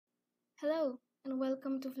Hello, and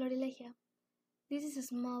welcome to Florilegia. This is a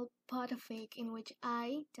small podfic in which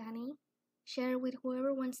I, Dani, share with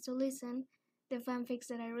whoever wants to listen the fanfics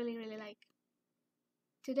that I really like.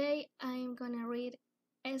 Today I'm gonna read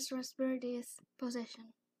ezrasbirdie's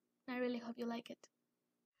Possession. I really hope you like it.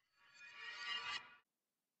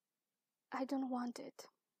 I don't want it,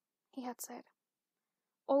 he had said,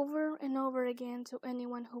 over and over again to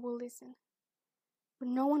anyone who will listen. But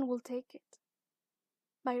no one will take it.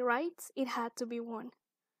 By rights, it had to be won,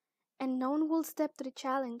 and no one will step to the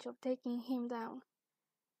challenge of taking him down,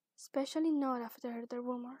 especially not after the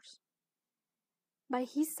rumors. By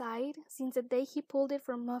his side, since the day he pulled it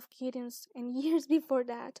from Moff Gideon's, and years before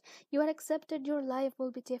that, you had accepted your life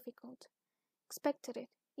will be difficult. Expected it,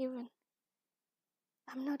 even.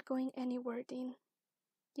 I'm not going anywhere, Dean.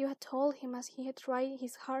 You had told him as he had tried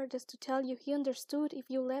his hardest to tell you he understood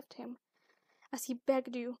if you left him, as he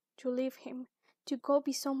begged you to leave him, to go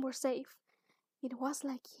be somewhere safe. It was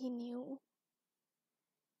like he knew.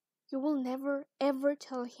 You will never ever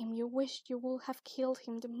tell him you wished you would have killed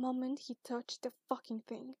him the moment he touched the fucking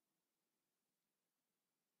thing.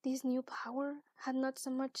 This new power had not so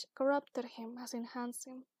much corrupted him as enhanced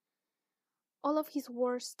him. All of his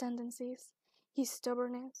worst tendencies, his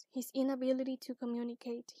stubbornness, his inability to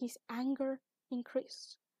communicate, his anger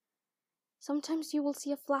increased. Sometimes you will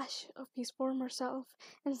see a flash of his former self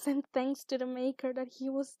and send thanks to the Maker that he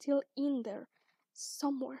was still in there,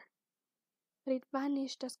 somewhere. But it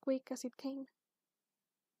vanished as quick as it came.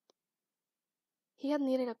 He had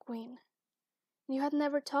needed a queen. You had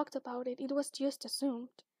never talked about it, it was just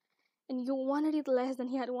assumed. And you wanted it less than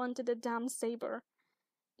he had wanted the damn saber.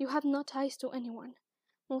 You had no ties to anyone,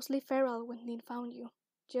 mostly feral when he found you,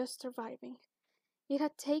 just surviving. It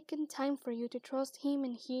had taken time for you to trust him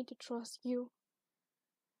and he to trust you.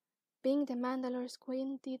 Being the Mandalor's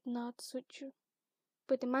queen did not suit you,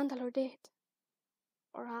 but the Mandalore did.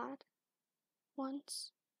 Or had.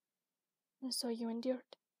 Once. And so you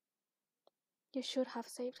endured. You should have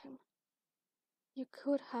saved him. You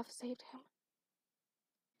could have saved him.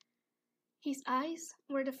 His eyes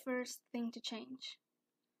were the first thing to change.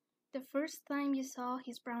 The first time you saw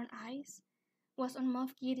his brown eyes was on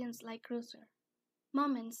Moff Gideon's light cruiser,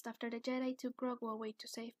 moments after the Jedi took Grogu away to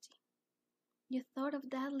safety. You thought of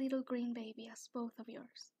that little green baby as both of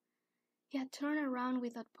yours. He had turned around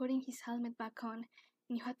without putting his helmet back on,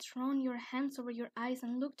 and you had thrown your hands over your eyes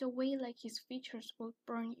and looked away like his features would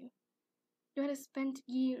burn you. You had spent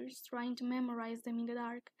years trying to memorize them in the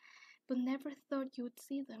dark, but never thought you would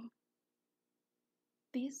see them.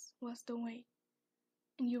 This was the way,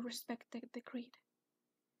 and you respected the creed.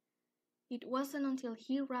 It wasn't until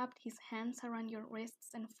he wrapped his hands around your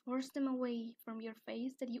wrists and forced them away from your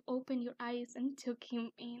face that you opened your eyes and took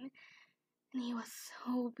him in, and he was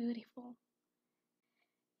so beautiful.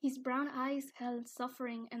 His brown eyes held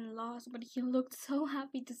suffering and loss, but he looked so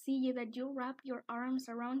happy to see you that you wrapped your arms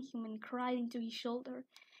around him and cried into his shoulder,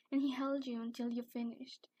 and he held you until you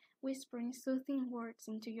finished, whispering soothing words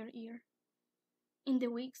into your ear. In the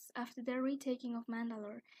weeks after the retaking of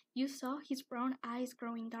Mandalore, you saw his brown eyes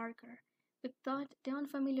growing darker, but thought the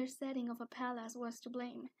unfamiliar setting of a palace was to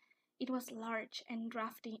blame. It was large and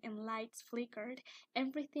drafty and lights flickered.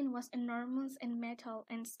 Everything was enormous and metal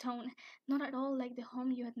and stone, not at all like the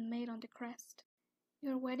home you had made on the crest.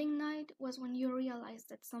 Your wedding night was when you realized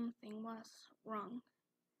that something was wrong.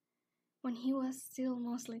 When he was still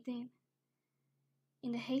mostly thin.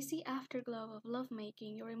 In the hazy afterglow of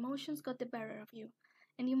lovemaking, your emotions got the better of you,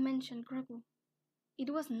 and you mentioned Grogu.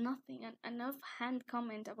 It was nothing, an offhand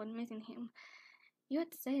comment about missing him. You had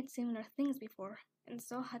said similar things before, and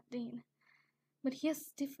so had Dean. But he had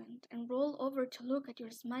stiffened and rolled over to look at your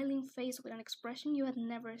smiling face with an expression you had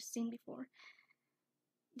never seen before.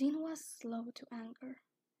 Dean was slow to anger,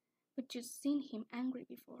 but you'd seen him angry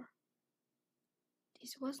before.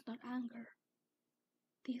 This was not anger.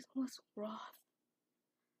 This was wrath.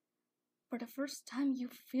 For the first time you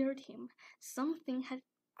feared him. Something had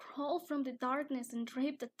crawled from the darkness and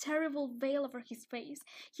draped a terrible veil over his face.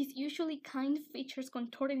 His usually kind features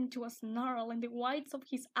contorted into a snarl, and the whites of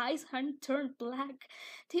his eyes had turned black.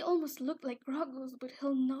 They almost looked like Grogu's, but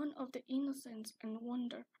held none of the innocence and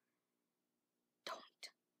wonder. "Don't,"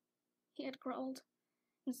 he had growled,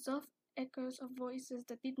 in soft echoes of voices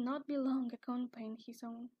that did not belong accompanying his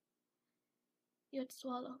own. You had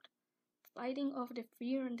swallowed, fighting off the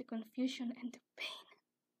fear and the confusion and the pain.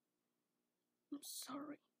 "I'm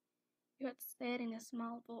sorry," you had said in a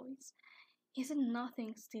small voice. He said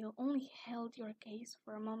nothing still, only held your gaze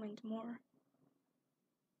for a moment more.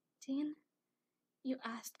 "Dean?" you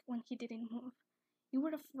asked when he didn't move. You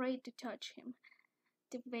were afraid to touch him.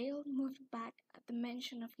 The veil moved back at the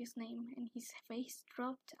mention of his name, and his face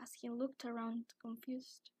dropped as he looked around,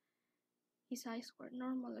 confused. His eyes were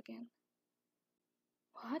normal again.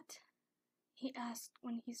 "What?" he asked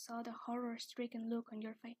when he saw the horror-stricken look on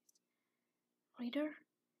your face. "Reader?"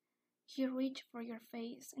 You reach for your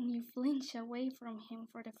face, and you flinch away from him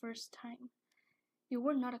for the first time. You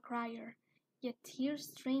were not a crier, yet tears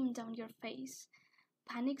streamed down your face.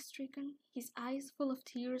 Panic-stricken, his eyes full of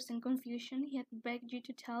tears and confusion, he had begged you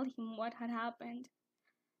to tell him what had happened.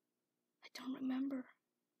 "I don't remember,"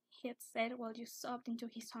 he had said while you sobbed into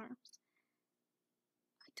his arms.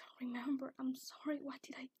 "I don't remember. I'm sorry. What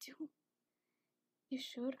did I do?" You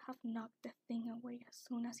should have knocked the thing away as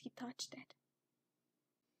soon as he touched it.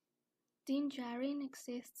 Din Djarin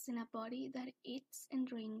exists in a body that eats and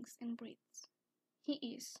drinks and breathes. He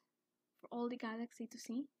is, for all the galaxy to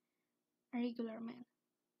see, a regular man.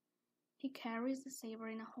 He carries the saber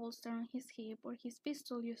in a holster on his hip where his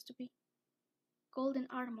pistol used to be. Golden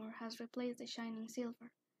armor has replaced the shining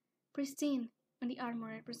silver, pristine when the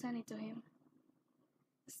armorer presented to him.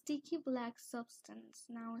 A sticky black substance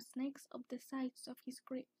now snakes up the sides of his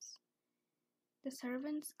ribs. The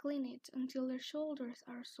servants clean it until their shoulders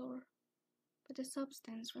are sore, but the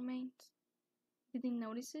substance remains. Din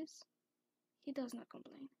notices. He does not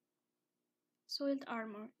complain. Soiled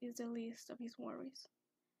armor is the least of his worries.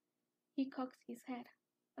 He cocks his head,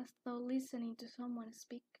 as though listening to someone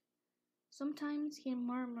speak. Sometimes he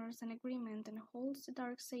murmurs an agreement and holds the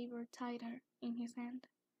dark saber tighter in his hand.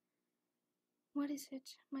 "What is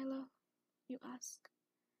it, my love?" you ask.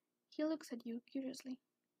 He looks at you curiously.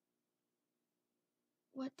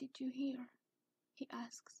 "What did you hear?" he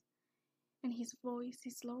asks, and his voice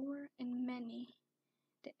is lower and many.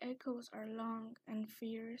 The echoes are long and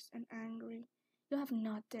fierce and angry. You have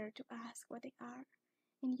not dared to ask what they are,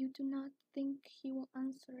 and you do not think he will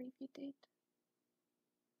answer if you did.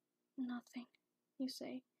 "Nothing," you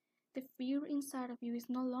say. The fear inside of you is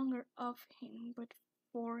no longer of him, but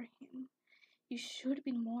for him. You should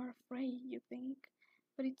be more afraid, you think,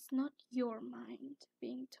 but it's not your mind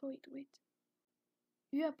being toyed with.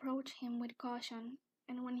 You approach him with caution,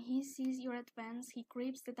 and when he sees your advance, he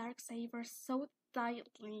grips the dark saber so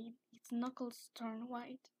tightly its knuckles turn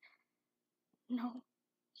white. "No,"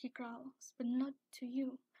 he growls, "but not to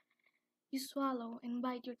you." You swallow and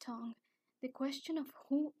bite your tongue. The question of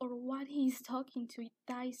who or what he is talking to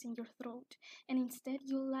dies in your throat, and instead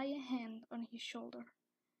you lay a hand on his shoulder.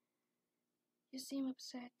 "You seem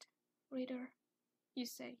upset, reader," you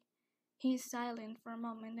say. He is silent for a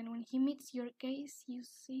moment, and when he meets your gaze, you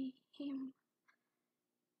see him.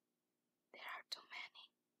 "There are too many,"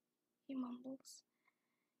 he mumbles.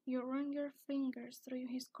 You run your fingers through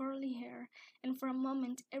his curly hair, and for a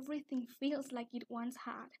moment everything feels like it once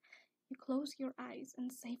had. You close your eyes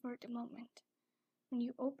and savor the moment. When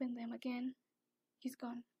you open them again, he's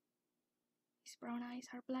gone. His brown eyes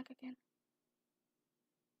are black again.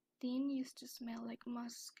 Din used to smell like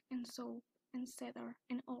musk and soap and cedar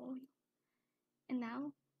and oil. And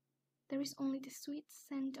now, there is only the sweet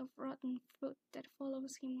scent of rotten fruit that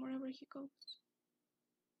follows him wherever he goes.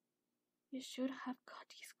 You should have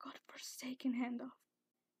cut his godforsaken hand off.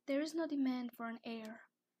 There is no demand for an heir,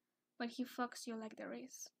 but he fucks you like there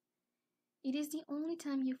is. It is the only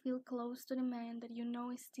time you feel close to the man that you know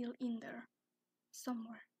is still in there,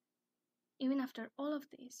 somewhere. Even after all of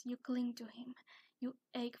this, you cling to him, you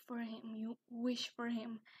ache for him, you wish for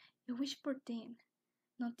him, you wish for Din,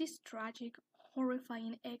 not this tragic,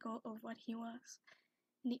 horrifying echo of what he was.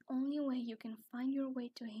 And the only way you can find your way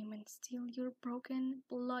to him and steal your broken,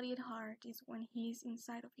 bloodied heart is when he is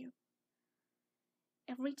inside of you.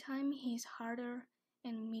 Every time he is harder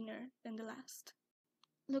and meaner than the last.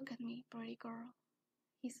 "Look at me, pretty girl,"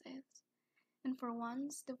 he says, and for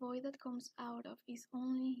once the voice that comes out of is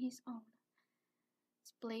only his own.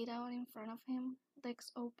 Splayed out in front of him,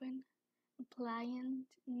 legs open, a pliant,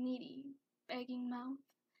 needy, begging mouth.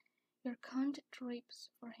 Your cunt drips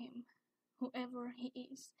for him, whoever he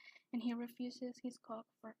is, and he refuses his cock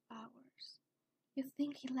for hours. You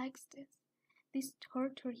think he likes this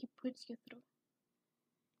torture he puts you through.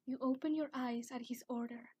 You open your eyes at his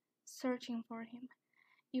order, searching for him.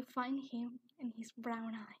 You find him in his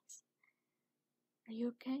brown eyes. "Are you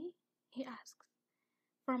okay?" he asks.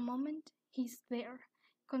 For a moment, he's there,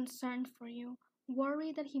 concerned for you,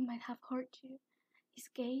 worried that he might have hurt you. His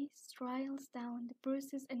gaze trails down the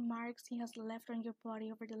bruises and marks he has left on your body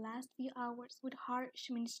over the last few hours with harsh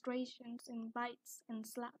ministrations and bites and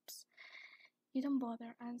slaps. You don't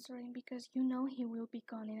bother answering because you know he will be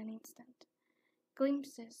gone in an instant.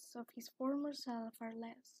 Glimpses of his former self are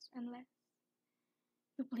less and less.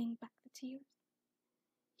 You blink back the tears.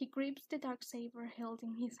 He grips the dark saber held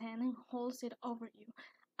in his hand and holds it over you,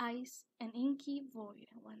 ice and inky void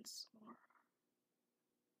once more.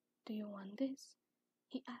 "Do you want this?"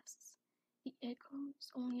 he asks. The echo is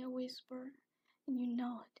only a whisper, and you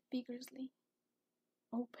nod vigorously.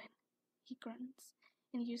 "Open," he grunts,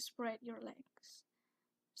 and you spread your legs.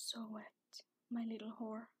 "So wet, my little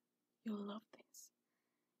whore. You'll love this."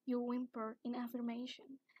 You whimper in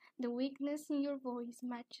affirmation. The weakness in your voice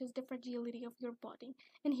matches the fragility of your body,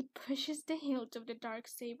 and he pushes the hilt of the dark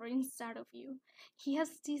saber inside of you. He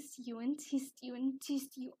has teased you and teased you and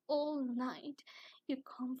teased you all night. You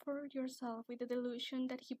comfort yourself with the delusion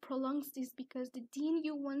that he prolongs this because the Dean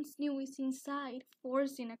you once knew is inside,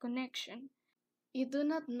 forcing a connection. You do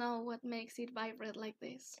not know what makes it vibrate like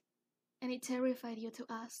this, and it terrified you to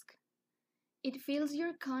ask. It fills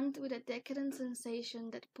your cunt with a decadent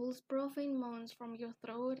sensation that pulls profane moans from your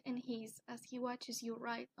throat and hiss as he watches you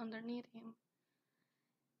right underneath him.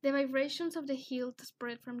 The vibrations of the hilt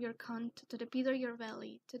spread from your cunt to the pit of your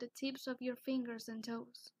belly, to the tips of your fingers and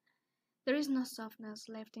toes. There is no softness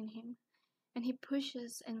left in him, and he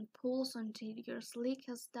pushes and pulls until your slick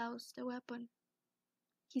has doused the weapon.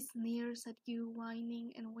 He sneers at you,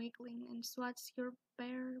 whining and wiggling, and swats your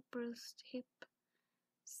bare, bruised hip.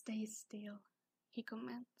 "Stay still," he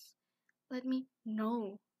commands. "Let me—"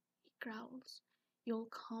 "No," he growls. "You'll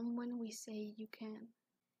come when we say you can."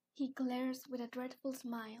 He glares with a dreadful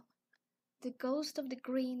smile, the ghost of the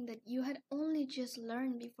grin that you had only just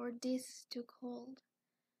learned before this took hold.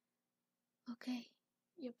 "Okay,"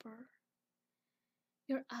 you purr.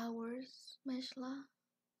 "Your hours, Meshla?"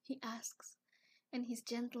 he asks, and his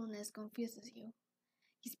gentleness confuses you.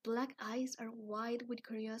 His black eyes are wide with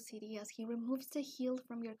curiosity as he removes the hilt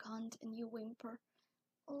from your cunt and you whimper.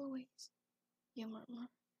 "Always," you murmur.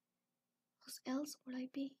 "Whose else would I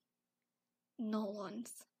be?" "No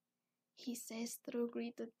one's," he says through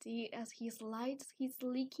gritted teeth as he slides his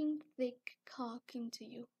leaking thick cock into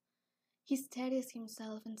you. He steadies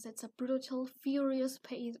himself and sets a brutal, furious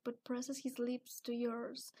pace but presses his lips to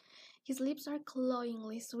yours. His lips are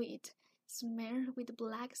cloyingly sweet, smeared with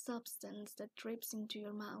black substance that drips into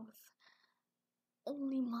your mouth.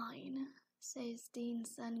 "Only mine," says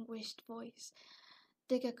Dean's anguished voice.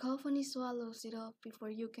 The cacophony swallows it up before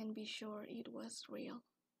you can be sure it was real.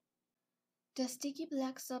 The sticky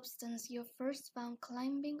black substance you first found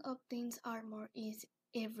climbing up Dean's armor is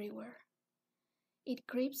everywhere. It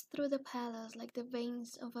creeps through the palace like the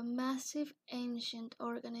veins of a massive ancient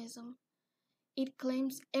organism. It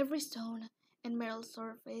claims every stone and metal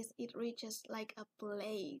surface it reaches like a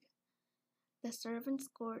plague. The servants'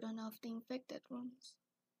 cordon of the infected rooms.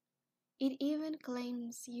 It even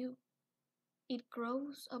claims you. It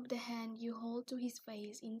grows up the hand you hold to his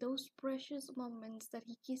face in those precious moments that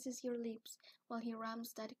he kisses your lips while he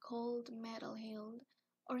rams that cold metal hilt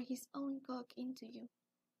or his own cock into you.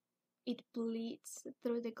 It bleeds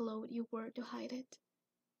through the cloth you wear to hide it.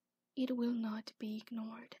 It will not be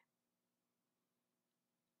ignored.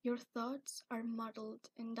 Your thoughts are muddled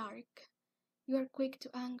and dark. You are quick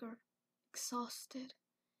to anger, exhausted,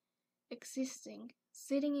 existing,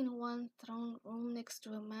 sitting in one throne room next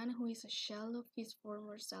to a man who is a shell of his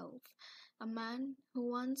former self, a man who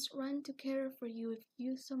once ran to care for you if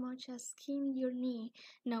you so much as skinned your knee,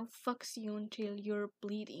 now fucks you until you're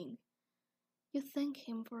bleeding. You thank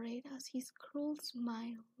him for it as his cruel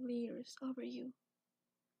smile leers over you.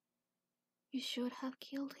 You should have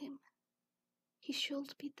killed him. He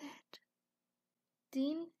should be dead.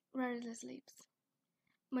 Dean rarely sleeps,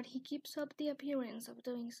 but he keeps up the appearance of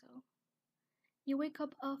doing so. You wake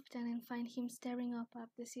up often and find him staring up at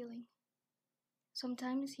the ceiling.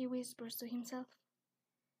 Sometimes he whispers to himself.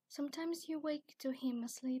 Sometimes you wake to him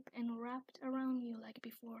asleep and wrapped around you like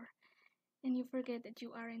before, and you forget that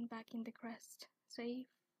you aren't back in the crest, safe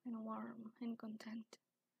and warm and content.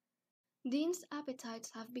 Dean's appetites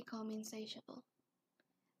have become insatiable.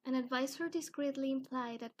 An advisor discreetly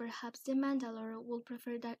implied that perhaps the Mandalore would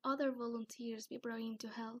prefer that other volunteers be brought in to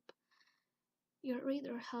help. Your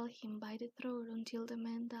reader held him by the throat until the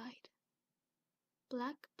man died.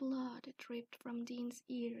 Black blood dripped from Dean's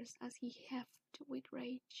ears as he heft with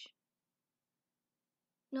rage.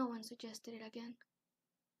 No one suggested it again.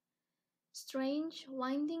 Strange,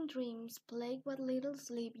 winding dreams plague what little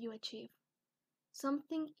sleep you achieve.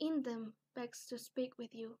 Something in them begs to speak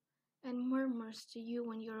with you and murmurs to you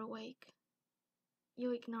when you're awake.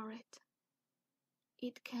 You ignore it.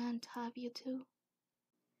 It can't have you too.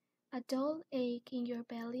 A dull ache in your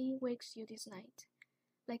belly wakes you this night,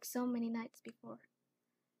 like so many nights before.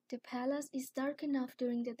 The palace is dark enough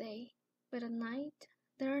during the day, but at night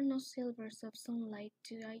there are no silvers of sunlight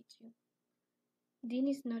to guide you. Dean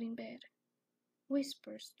is not in bed.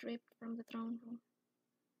 Whispers dripped from the throne room.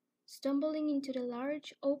 Stumbling into the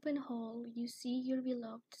large open hall, you see your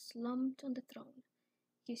beloved slumped on the throne,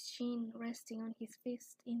 his chin resting on his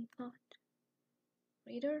fist in thought.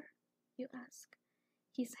 Reader, you ask,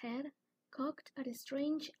 his head cocked at a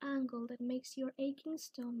strange angle that makes your aching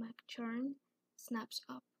stomach churn, snaps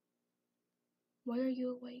up. Why are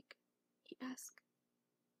you awake? He asks.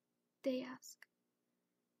 They ask.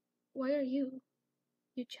 Why are you?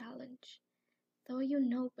 You challenge, though you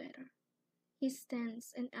know better. He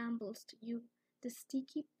stands and ambles to you, the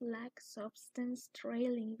sticky black substance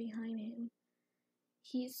trailing behind him.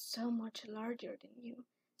 He is so much larger than you,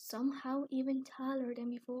 somehow even taller than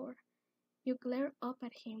before. You glare up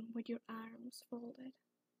at him with your arms folded.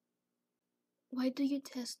 Why do you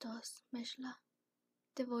test us, Meshla?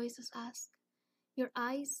 The voices ask. Your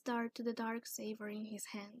eyes start to the dark saber in his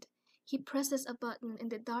hand. He presses a button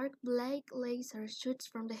and the dark black laser shoots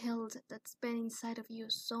from the hilt that's been inside of you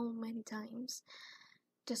so many times.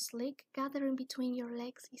 The slick gathering between your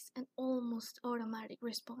legs is an almost automatic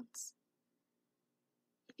response.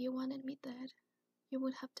 If you wanted me dead, you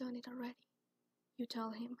would have done it already, you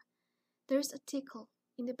tell him. There's a tickle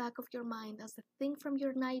in the back of your mind as the thing from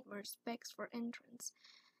your nightmares begs for entrance.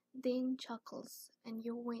 Dean chuckles and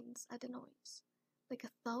you wince at the noise, like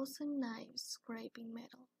 1,000 knives scraping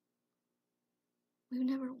metal. We've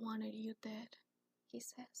never wanted you dead, he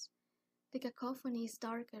says. The cacophony is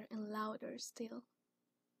darker and louder still.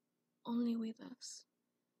 Only with us.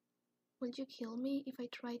 Will you kill me if I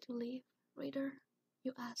try to leave, reader?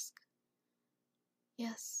 You ask.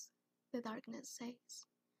 Yes, the darkness says.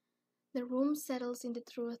 The room settles in the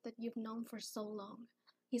truth that you've known for so long.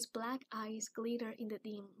 His black eyes glitter in the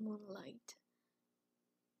dim moonlight.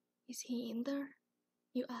 Is he in there?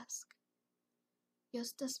 You ask.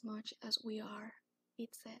 Just as much as we are,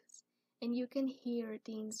 it says, and you can hear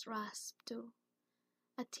Dean's rasp too.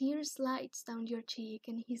 A tear slides down your cheek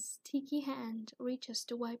and his sticky hand reaches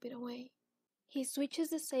to wipe it away. He switches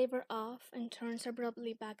the saber off and turns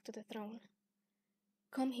abruptly back to the throne.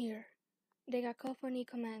 Come here, the cacophony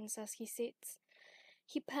commands as he sits.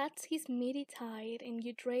 He pats his meaty thigh and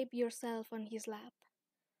you drape yourself on his lap.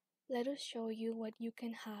 Let us show you what you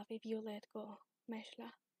can have if you let go,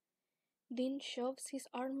 Meshla. Dean shoves his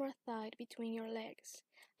armored thigh between your legs.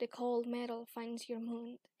 The cold metal finds your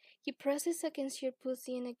wound. He presses against your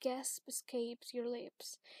pussy and a gasp escapes your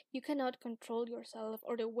lips. You cannot control yourself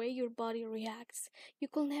or the way your body reacts. You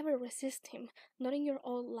could never resist him, not in your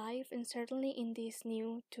old life and certainly in this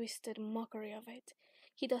new, twisted mockery of it.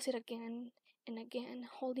 He does it again and again,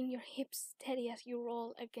 holding your hips steady as you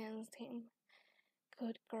roll against him.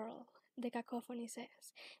 Good girl, the cacophony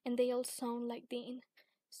says, and they all sound like Dean.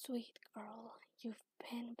 Sweet girl, you've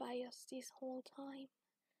been by us this whole time.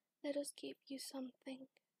 Let us give you something.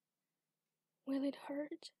 Will it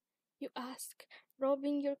hurt? You ask,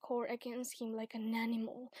 rubbing your core against him like an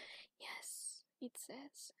animal. Yes, it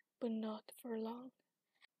says, but not for long.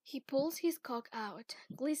 He pulls his cock out,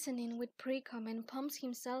 glistening with precum, and pumps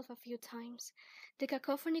himself a few times, the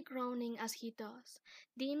cacophony groaning as he does.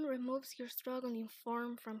 Dean removes your struggling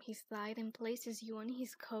form from his thigh and places you on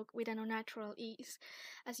his cock with an unnatural ease.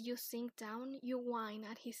 As you sink down, you whine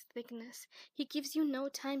at his thickness. He gives you no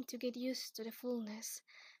time to get used to the fullness.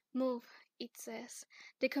 Move, it says.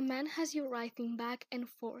 The command has you writhing back and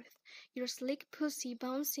forth, your slick pussy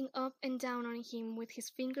bouncing up and down on him with his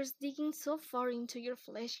fingers digging so far into your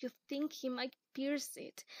flesh you think he might pierce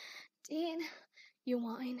it. Dean, you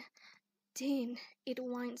whine. Dean, it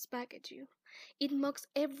whines back at you. It mocks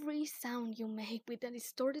every sound you make with a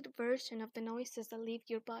distorted version of the noises that leave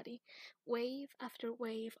your body. Wave after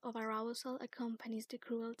wave of arousal accompanies the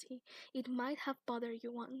cruelty. It might have bothered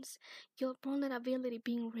you once, your vulnerability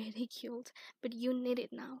being ridiculed, but you need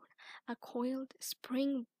it now. A coiled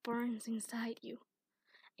spring burns inside you,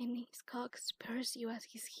 and his cock spurs you as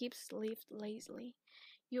his hips lift lazily.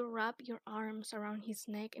 You wrap your arms around his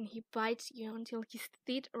neck and he bites you until his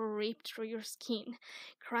teeth rip through your skin.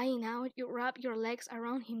 Crying out, you wrap your legs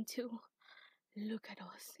around him too. Look at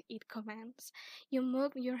us, it commands. You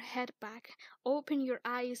move your head back, open your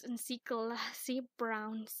eyes and see glassy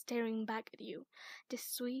brown staring back at you. The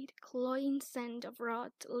sweet, cloying scent of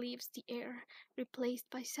rot leaves the air, replaced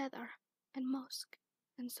by cedar and musk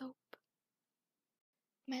and soap.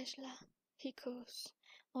 Meshla, he coos.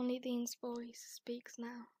 Only Dean's voice speaks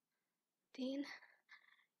now. Dean,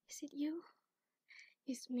 is it you?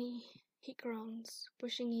 It's me, He groans,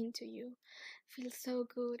 pushing into you. Feels so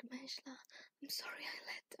good, Meshla. I'm sorry I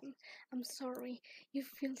let them. I'm sorry. You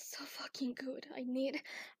feel so fucking good. I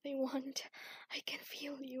want. I can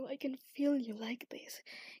feel you. I can feel you like this.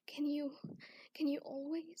 Can you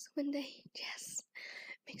always? When they, yes.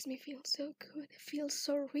 Makes me feel so good. Feels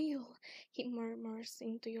so real. He murmurs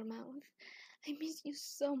into your mouth. I miss you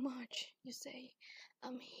so much, you say.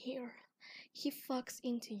 I'm here. He fucks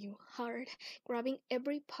into you hard, grabbing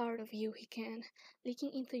every part of you he can,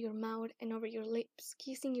 licking into your mouth and over your lips,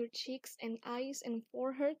 kissing your cheeks and eyes and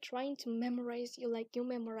forehead, trying to memorize you like you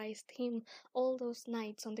memorized him all those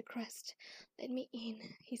nights on the crest. Let me in,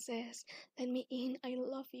 he says. Let me in, I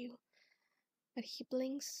love you. But he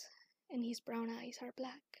blinks, and his brown eyes are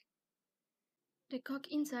black. The cock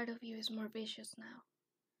inside of you is more vicious now,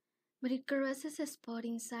 but it caresses a spot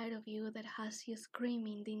inside of you that has you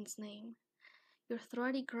screaming Dean's name, your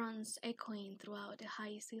throaty grunts echoing throughout the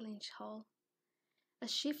high-ceilinged hall. A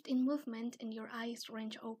shift in movement and your eyes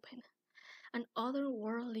wrench open. An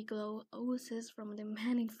otherworldly glow oozes from the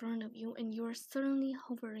man in front of you and you are suddenly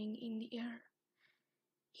hovering in the air.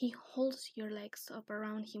 He holds your legs up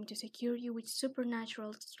around him to secure you with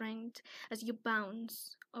supernatural strength as you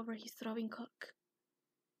bounce over his throbbing cock.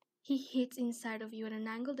 He hits inside of you at an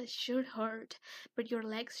angle that should hurt, but your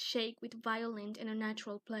legs shake with violent and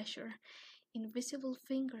unnatural pleasure. Invisible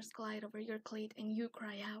fingers glide over your clit and you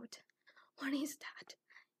cry out. What is that?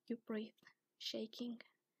 You breathe, shaking.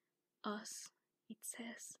 Us, it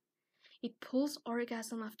says. It pulls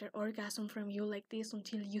orgasm after orgasm from you like this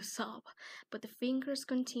until you sob, but the fingers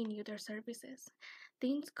continue their services.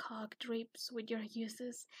 Dean's cock drips with your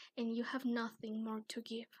uses, and you have nothing more to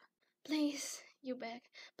give. Please, you beg.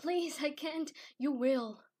 Please, I can't. You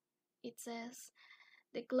will, it says.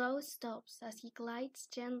 The glow stops as he glides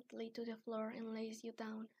gently to the floor and lays you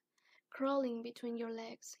down. Crawling between your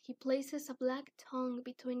legs, he places a black tongue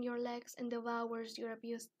between your legs and devours your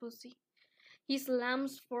abused pussy. He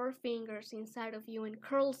slams 4 fingers inside of you and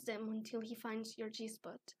curls them until he finds your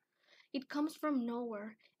G-spot. It comes from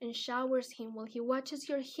nowhere and showers him while he watches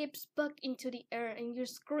your hips buck into the air and you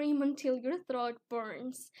scream until your throat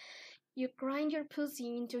burns. You grind your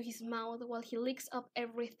pussy into his mouth while he licks up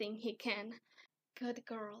everything he can. Good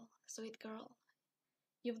girl, sweet girl.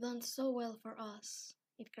 You've done so well for us,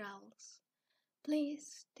 it growls.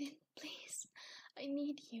 Please, Dean, please. I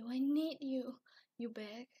need you, you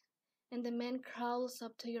beg. And the man crawls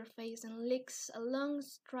up to your face and licks a long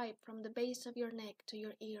stripe from the base of your neck to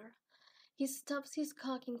your ear. He stuffs his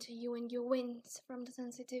cock into you and you wince from the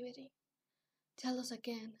sensitivity. Tell us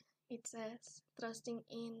again, it says, thrusting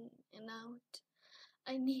in and out.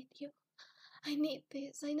 I need you. I need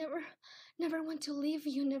this. I never want to leave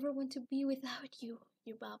you, never want to be without you,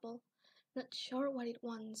 you babble. Not sure what it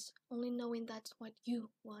wants, only knowing that's what you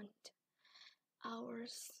want.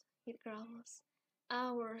 Ours, it growls.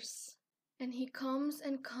 Ours. And he comes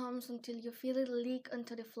and comes until you feel it leak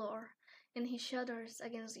onto the floor, and he shudders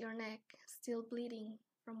against your neck, still bleeding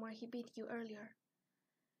from where he beat you earlier.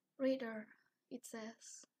 Reader, it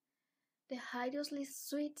says. The hideously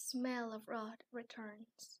sweet smell of rot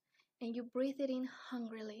returns, and you breathe it in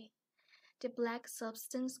hungrily. The black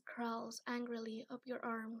substance crawls angrily up your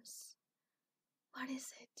arms. What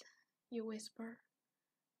is it? You whisper.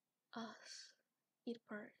 Us, it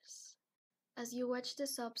purrs. As you watch the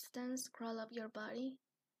substance crawl up your body,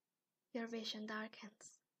 your vision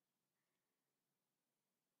darkens.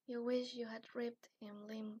 You wish you had ripped him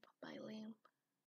limb by limb.